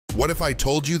What if I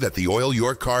told you that the oil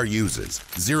your car uses,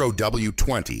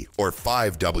 0W20 or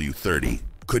 5W30,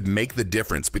 could make the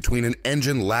difference between an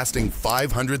engine lasting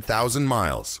 500,000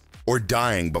 miles or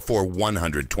dying before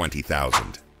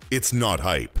 120,000? It's not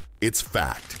hype, it's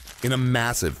fact. In a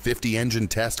massive 50-engine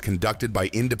test conducted by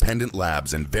independent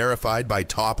labs and verified by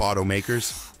top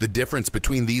automakers, the difference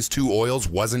between these two oils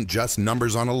wasn't just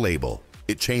numbers on a label.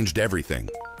 It changed everything: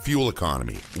 fuel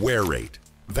economy, wear rate,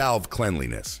 valve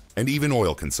cleanliness, and even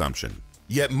oil consumption.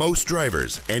 Yet most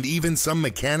drivers, and even some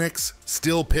mechanics,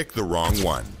 still pick the wrong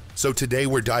one. So today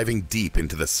we're diving deep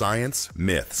into the science,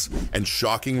 myths, and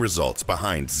shocking results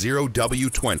behind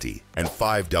 0W20 and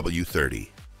 5W30.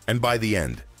 And by the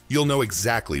end, you'll know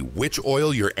exactly which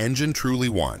oil your engine truly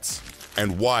wants,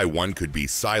 and why one could be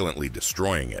silently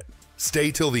destroying it.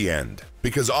 Stay till the end,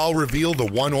 because I'll reveal the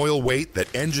one oil weight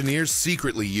that engineers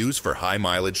secretly use for high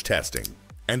mileage testing.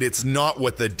 And it's not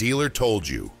what the dealer told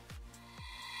you.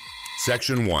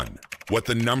 Section 1. What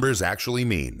the numbers actually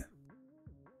mean.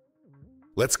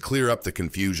 Let's clear up the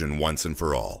confusion once and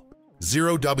for all.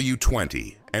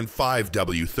 0W20 and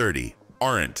 5W30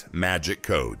 aren't magic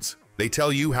codes. They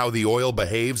tell you how the oil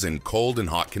behaves in cold and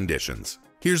hot conditions.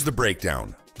 Here's the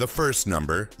breakdown. The first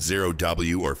number,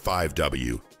 0W or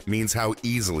 5W, means how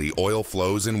easily oil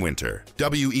flows in winter.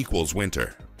 W equals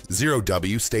winter.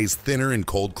 0W stays thinner in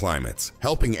cold climates,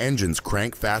 helping engines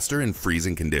crank faster in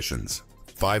freezing conditions.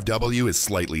 5W is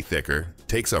slightly thicker,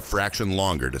 takes a fraction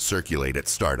longer to circulate at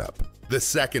startup. The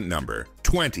second number,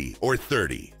 20 or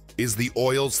 30, is the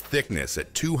oil's thickness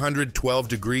at 212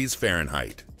 degrees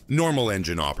Fahrenheit. Normal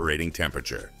engine operating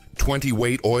temperature. 20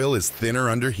 weight oil is thinner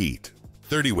under heat.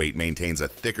 30 weight maintains a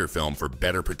thicker film for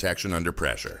better protection under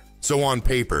pressure. So on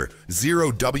paper,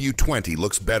 0W20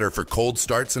 looks better for cold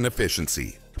starts and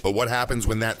efficiency. But what happens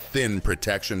when that thin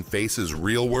protection faces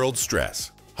real-world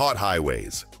stress? Hot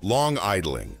highways, long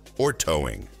idling, or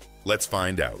towing? Let's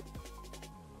find out.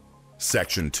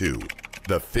 Section 2.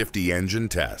 The 50-engine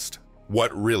test.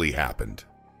 What really happened?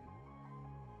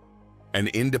 An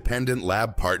independent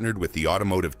lab partnered with the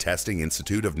Automotive Testing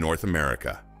Institute of North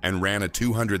America and ran a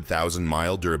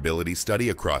 200,000-mile durability study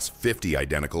across 50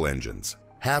 identical engines.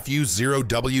 Half used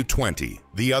 0W20,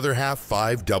 the other half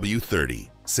 5W30.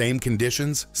 Same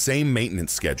conditions, same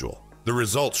maintenance schedule. The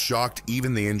results shocked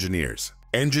even the engineers.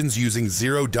 Engines using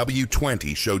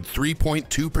 0W20 showed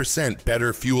 3.2%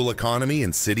 better fuel economy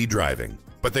in city driving.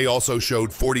 But they also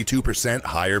showed 42%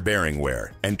 higher bearing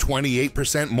wear and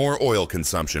 28% more oil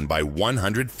consumption by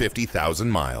 150,000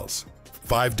 miles.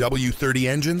 5W30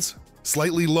 engines?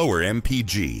 Slightly lower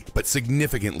MPG, but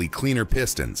significantly cleaner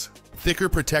pistons, thicker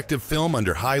protective film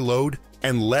under high load,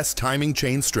 and less timing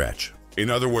chain stretch. In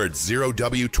other words,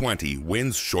 0W20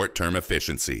 wins short-term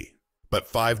efficiency, but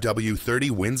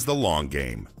 5W30 wins the long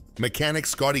game. Mechanic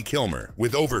Scotty Kilmer,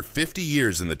 with over 50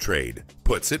 years in the trade,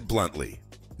 puts it bluntly.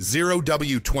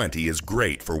 0W20 is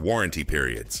great for warranty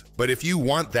periods, but if you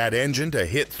want that engine to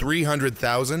hit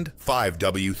 300,000,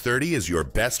 5W30 is your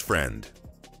best friend.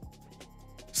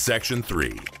 Section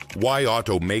 3. Why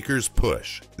automakers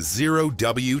push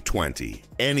 0W20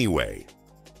 anyway.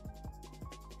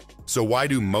 So why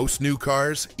do most new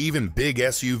cars, even big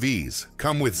SUVs,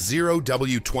 come with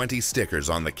 0W20 stickers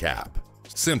on the cap?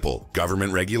 Simple: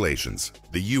 government regulations.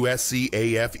 The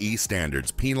USCAFE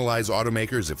standards penalize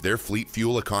automakers if their fleet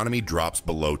fuel economy drops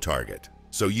below target.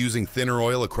 So using thinner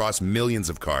oil across millions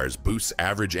of cars boosts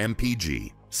average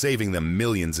MPG, saving them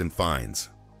millions in fines.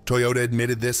 Toyota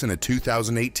admitted this in a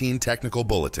 2018 technical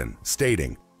bulletin,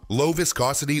 stating, "Low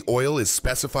viscosity oil is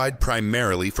specified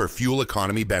primarily for fuel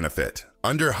economy benefit.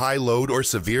 Under high load or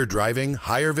severe driving,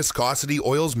 higher viscosity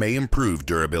oils may improve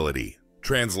durability."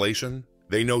 Translation: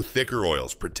 they know thicker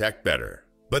oils protect better.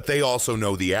 But they also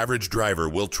know the average driver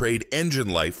will trade engine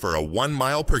life for a 1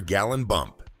 mile per gallon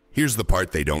bump. Here's the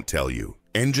part they don't tell you.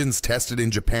 Engines tested in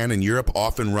Japan and Europe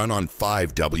often run on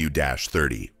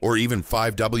 5W-30 or even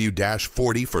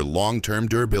 5W-40 for long-term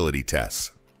durability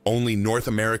tests. Only North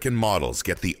American models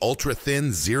get the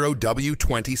ultra-thin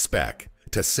 0W20 spec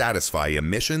to satisfy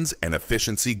emissions and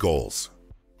efficiency goals.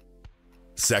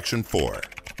 Section 4.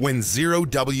 When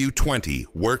 0W20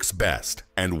 works best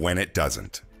and when it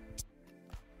doesn't.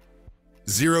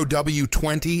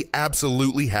 0W20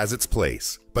 absolutely has its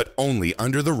place, but only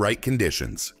under the right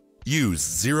conditions. Use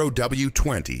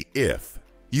 0W20 if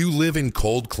you live in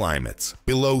cold climates,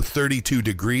 below 32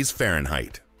 degrees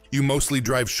Fahrenheit. You mostly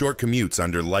drive short commutes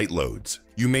under light loads.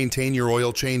 You maintain your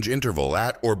oil change interval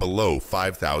at or below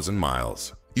 5,000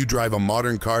 miles. You drive a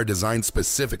modern car designed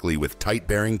specifically with tight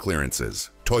bearing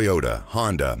clearances. Toyota,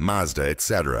 Honda, Mazda,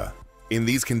 etc. In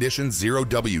these conditions,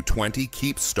 0W20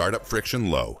 keeps startup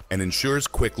friction low and ensures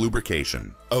quick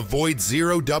lubrication. Avoid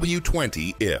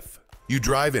 0W20 if you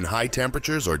drive in high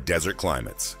temperatures or desert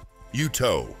climates. You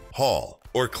tow, haul,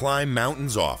 or climb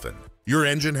mountains often. Your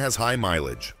engine has high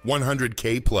mileage,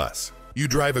 100K plus. You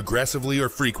drive aggressively or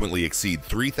frequently exceed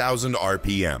 3,000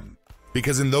 RPM.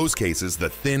 Because in those cases, the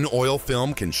thin oil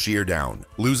film can shear down,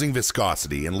 losing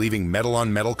viscosity and leaving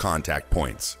metal-on-metal contact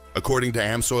points. According to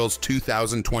AMSOIL's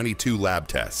 2022 lab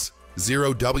tests,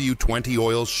 0W20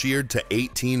 oil sheared to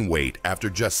 18 weight after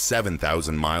just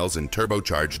 7,000 miles in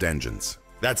turbocharged engines.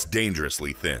 That's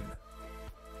dangerously thin.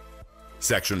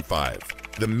 Section 5.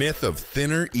 The myth of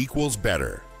thinner equals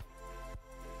better.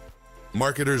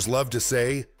 Marketers love to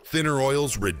say, thinner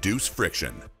oils reduce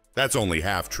friction. That's only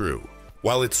half true.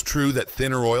 While it's true that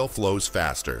thinner oil flows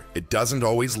faster, it doesn't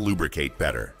always lubricate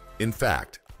better. In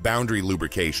fact, boundary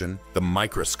lubrication, the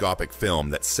microscopic film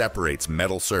that separates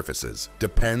metal surfaces,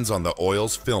 depends on the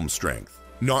oil's film strength,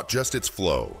 not just its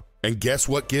flow. And guess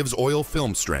what gives oil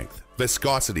film strength?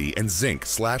 Viscosity and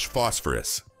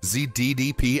zinc/phosphorus,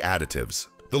 ZDDP additives.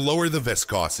 The lower the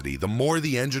viscosity, the more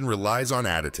the engine relies on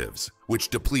additives, which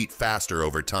deplete faster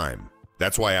over time.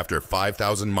 That's why after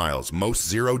 5,000 miles,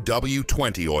 most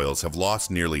 0W20 oils have lost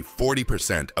nearly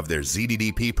 40% of their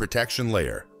ZDDP protection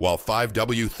layer, while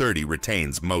 5W30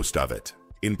 retains most of it.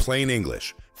 In plain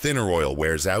English, thinner oil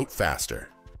wears out faster.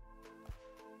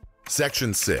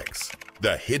 Section 6.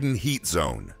 The hidden heat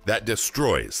zone that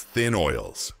destroys thin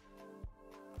oils.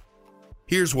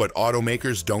 Here's what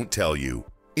automakers don't tell you.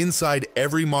 Inside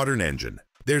every modern engine,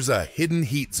 there's a hidden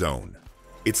heat zone.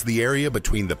 It's the area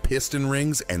between the piston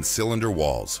rings and cylinder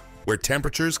walls, where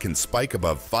temperatures can spike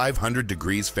above 500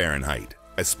 degrees Fahrenheit,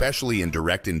 especially in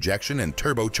direct injection and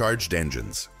turbocharged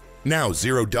engines. Now,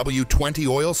 0W20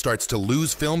 oil starts to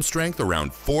lose film strength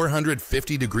around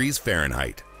 450 degrees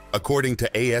Fahrenheit, according to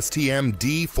ASTM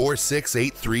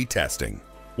D4683 testing.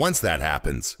 Once that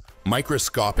happens,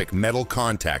 microscopic metal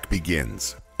contact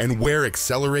begins, and wear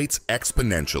accelerates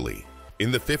exponentially.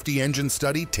 In the 50 engine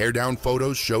study, teardown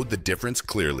photos showed the difference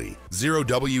clearly.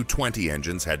 0W20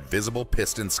 engines had visible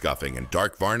piston scuffing and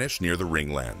dark varnish near the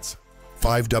ringlands.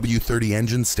 5W30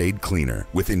 engines stayed cleaner,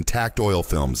 with intact oil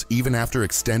films even after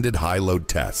extended high-load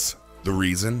tests. The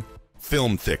reason?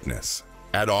 Film thickness.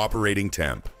 At operating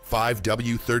temp,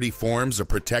 5W30 forms a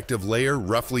protective layer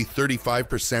roughly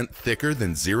 35% thicker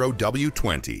than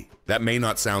 0W20. That may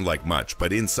not sound like much,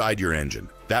 but inside your engine,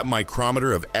 that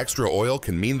micrometer of extra oil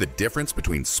can mean the difference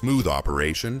between smooth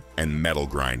operation and metal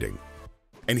grinding.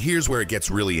 And here's where it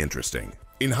gets really interesting.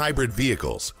 In hybrid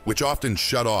vehicles, which often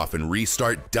shut off and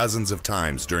restart dozens of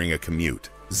times during a commute,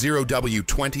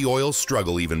 0W20 oils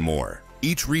struggle even more.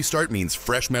 Each restart means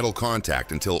fresh metal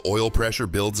contact until oil pressure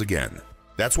builds again.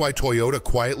 That's why Toyota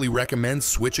quietly recommends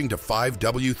switching to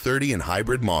 5W30 in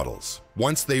hybrid models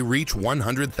once they reach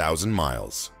 100,000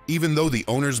 miles, even though the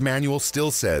owner's manual still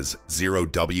says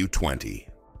 0W20.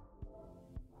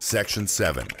 Section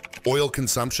 7. Oil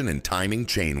consumption and timing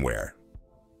chain wear.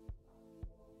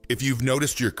 If you've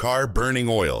noticed your car burning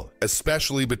oil,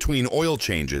 especially between oil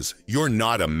changes, you're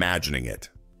not imagining it.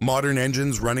 Modern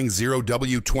engines running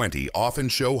 0W20 often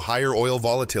show higher oil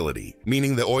volatility,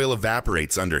 meaning the oil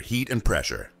evaporates under heat and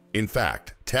pressure. In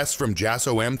fact, tests from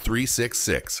JASO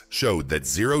M366 showed that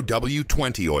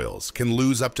 0W20 oils can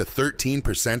lose up to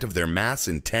 13% of their mass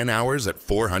in 10 hours at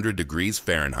 400 degrees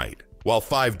Fahrenheit, while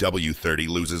 5W30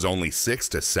 loses only 6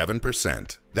 to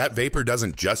 7%. That vapor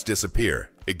doesn't just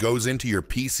disappear, it goes into your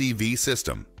PCV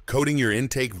system, coating your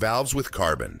intake valves with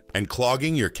carbon and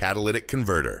clogging your catalytic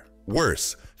converter.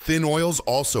 Worse, thin oils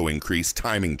also increase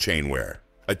timing chain wear.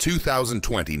 A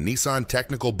 2020 Nissan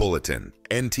Technical Bulletin,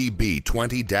 NTB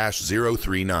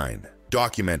 20-039,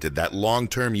 documented that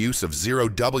long-term use of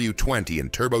 0W20 in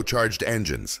turbocharged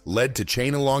engines led to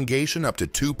chain elongation up to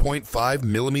 2.5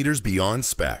 millimeters beyond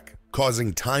spec,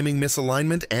 causing timing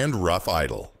misalignment and rough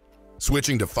idle.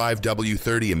 Switching to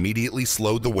 5W30 immediately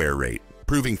slowed the wear rate,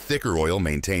 proving thicker oil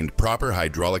maintained proper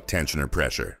hydraulic tensioner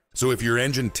pressure. So if your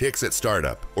engine ticks at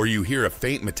startup, or you hear a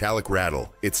faint metallic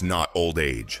rattle, it's not old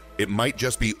age. It might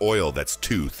just be oil that's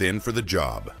too thin for the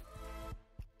job.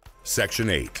 Section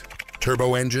 8.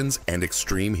 Turbo engines and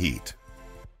extreme heat.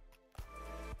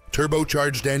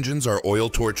 Turbocharged engines are oil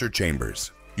torture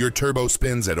chambers. Your turbo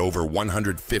spins at over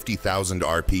 150,000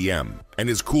 RPM and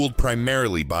is cooled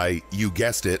primarily by, you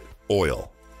guessed it,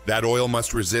 oil. That oil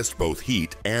must resist both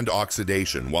heat and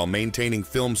oxidation while maintaining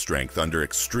film strength under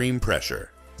extreme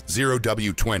pressure.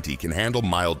 0W20 can handle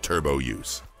mild turbo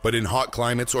use, but in hot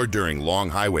climates or during long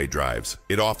highway drives,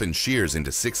 it often shears into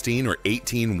 16 or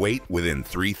 18 weight within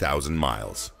 3,000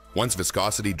 miles. Once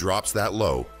viscosity drops that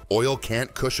low, oil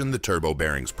can't cushion the turbo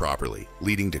bearings properly,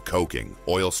 leading to coking,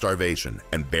 oil starvation,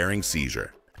 and bearing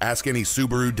seizure. Ask any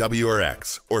Subaru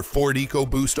WRX or Ford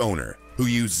EcoBoost owner who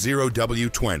use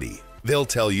 0W20. They'll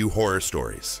tell you horror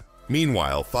stories.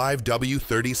 Meanwhile,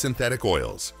 5W30 synthetic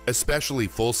oils, especially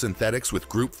full synthetics with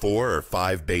Group 4 or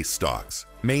 5 base stocks,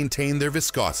 maintain their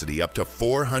viscosity up to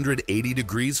 480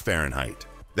 degrees Fahrenheit.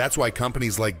 That's why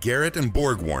companies like Garrett and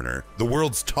BorgWarner, the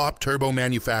world's top turbo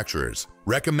manufacturers,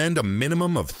 recommend a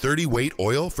minimum of 30 weight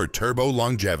oil for turbo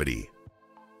longevity.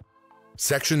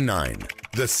 Section 9.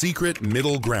 The secret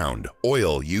middle ground,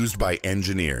 oil used by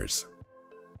engineers.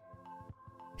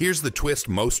 Here's the twist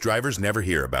most drivers never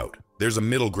hear about. There's a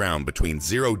middle ground between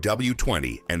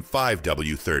 0W20 and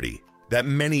 5W30 that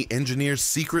many engineers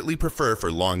secretly prefer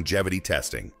for longevity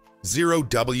testing.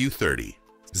 0W30.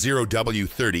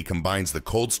 0W30 combines the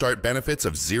cold start benefits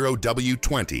of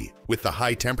 0W20 with the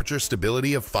high temperature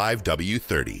stability of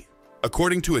 5W30.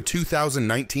 According to a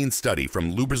 2019 study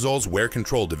from Lubrizol's Wear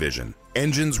Control division,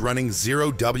 engines running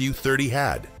 0W30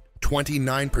 had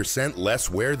 29% less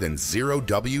wear than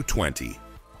 0W20.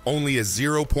 Only a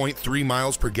 0.3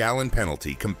 miles per gallon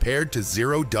penalty compared to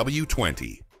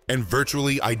 0W20, and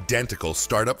virtually identical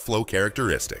startup flow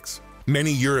characteristics.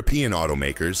 Many European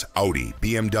automakers, Audi,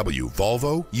 BMW,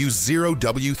 Volvo, use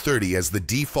 0W30 as the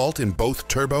default in both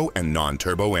turbo and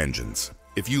non-turbo engines.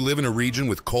 If you live in a region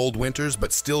with cold winters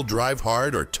but still drive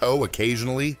hard or tow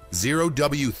occasionally,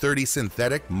 0W30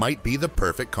 synthetic might be the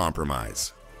perfect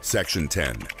compromise. Section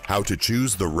 10. How to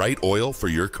choose the right oil for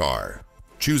your car.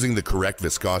 Choosing the correct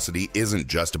viscosity isn't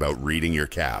just about reading your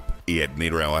cap. It's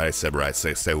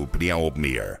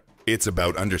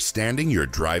about understanding your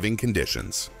driving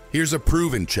conditions. Here's a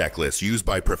proven checklist used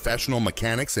by professional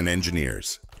mechanics and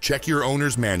engineers. Check your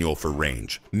owner's manual for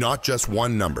range, not just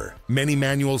one number. Many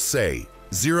manuals say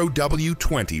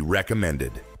 0W20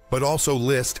 recommended, but also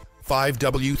list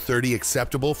 5W30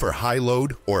 acceptable for high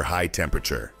load or high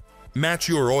temperature. Match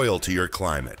your oil to your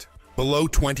climate. Below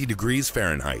 20 degrees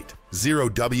Fahrenheit,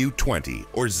 0W20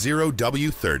 or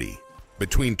 0W30.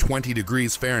 Between 20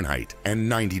 degrees Fahrenheit and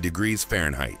 90 degrees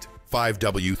Fahrenheit,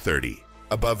 5W30.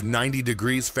 Above 90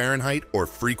 degrees Fahrenheit or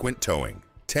frequent towing,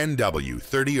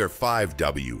 10W30 or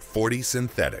 5W40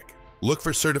 synthetic. Look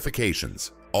for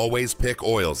certifications. Always pick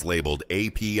oils labeled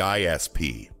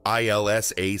APISP,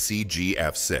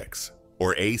 ILS-ACGF6,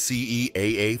 or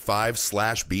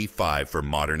ACEAA5/B5 for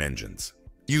modern engines.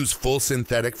 Use full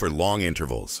synthetic for long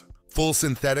intervals. Full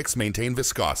synthetics maintain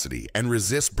viscosity and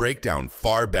resist breakdown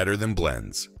far better than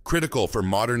blends. Critical for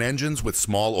modern engines with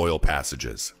small oil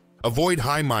passages. Avoid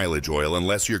high mileage oil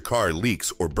unless your car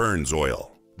leaks or burns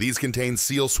oil. These contain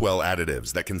seal swell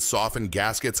additives that can soften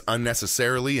gaskets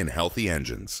unnecessarily in healthy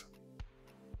engines.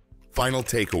 Final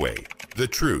takeaway: the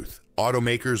truth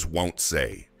automakers won't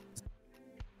say.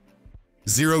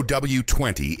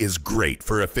 0W20 is great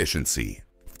for efficiency.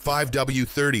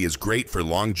 5W30 is great for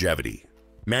longevity.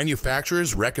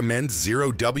 Manufacturers recommend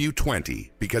 0W20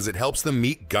 because it helps them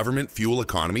meet government fuel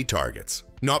economy targets,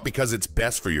 not because it's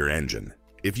best for your engine.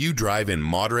 If you drive in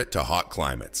moderate to hot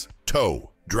climates, tow,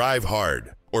 drive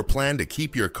hard, or plan to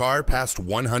keep your car past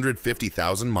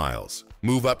 150,000 miles,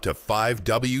 move up to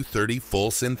 5W30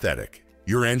 full synthetic.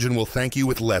 Your engine will thank you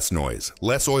with less noise,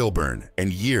 less oil burn,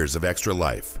 and years of extra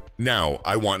life. Now,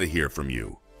 I want to hear from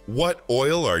you. What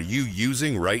oil are you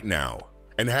using right now?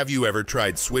 And have you ever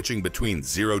tried switching between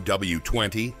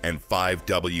 0W20 and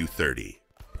 5W30?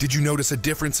 Did you notice a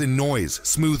difference in noise,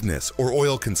 smoothness, or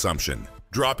oil consumption?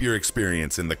 Drop your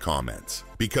experience in the comments,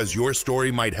 because your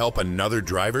story might help another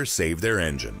driver save their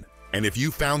engine. And if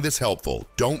you found this helpful,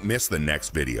 don't miss the next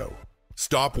video.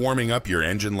 Stop warming up your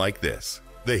engine like this,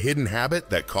 the hidden habit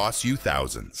that costs you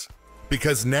thousands.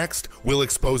 Because next, we'll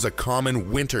expose a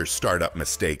common winter startup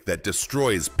mistake that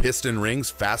destroys piston rings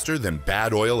faster than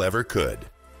bad oil ever could.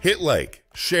 Hit like,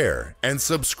 share, and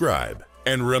subscribe.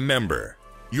 And remember,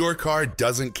 your car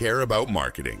doesn't care about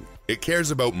marketing. It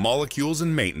cares about molecules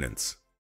and maintenance.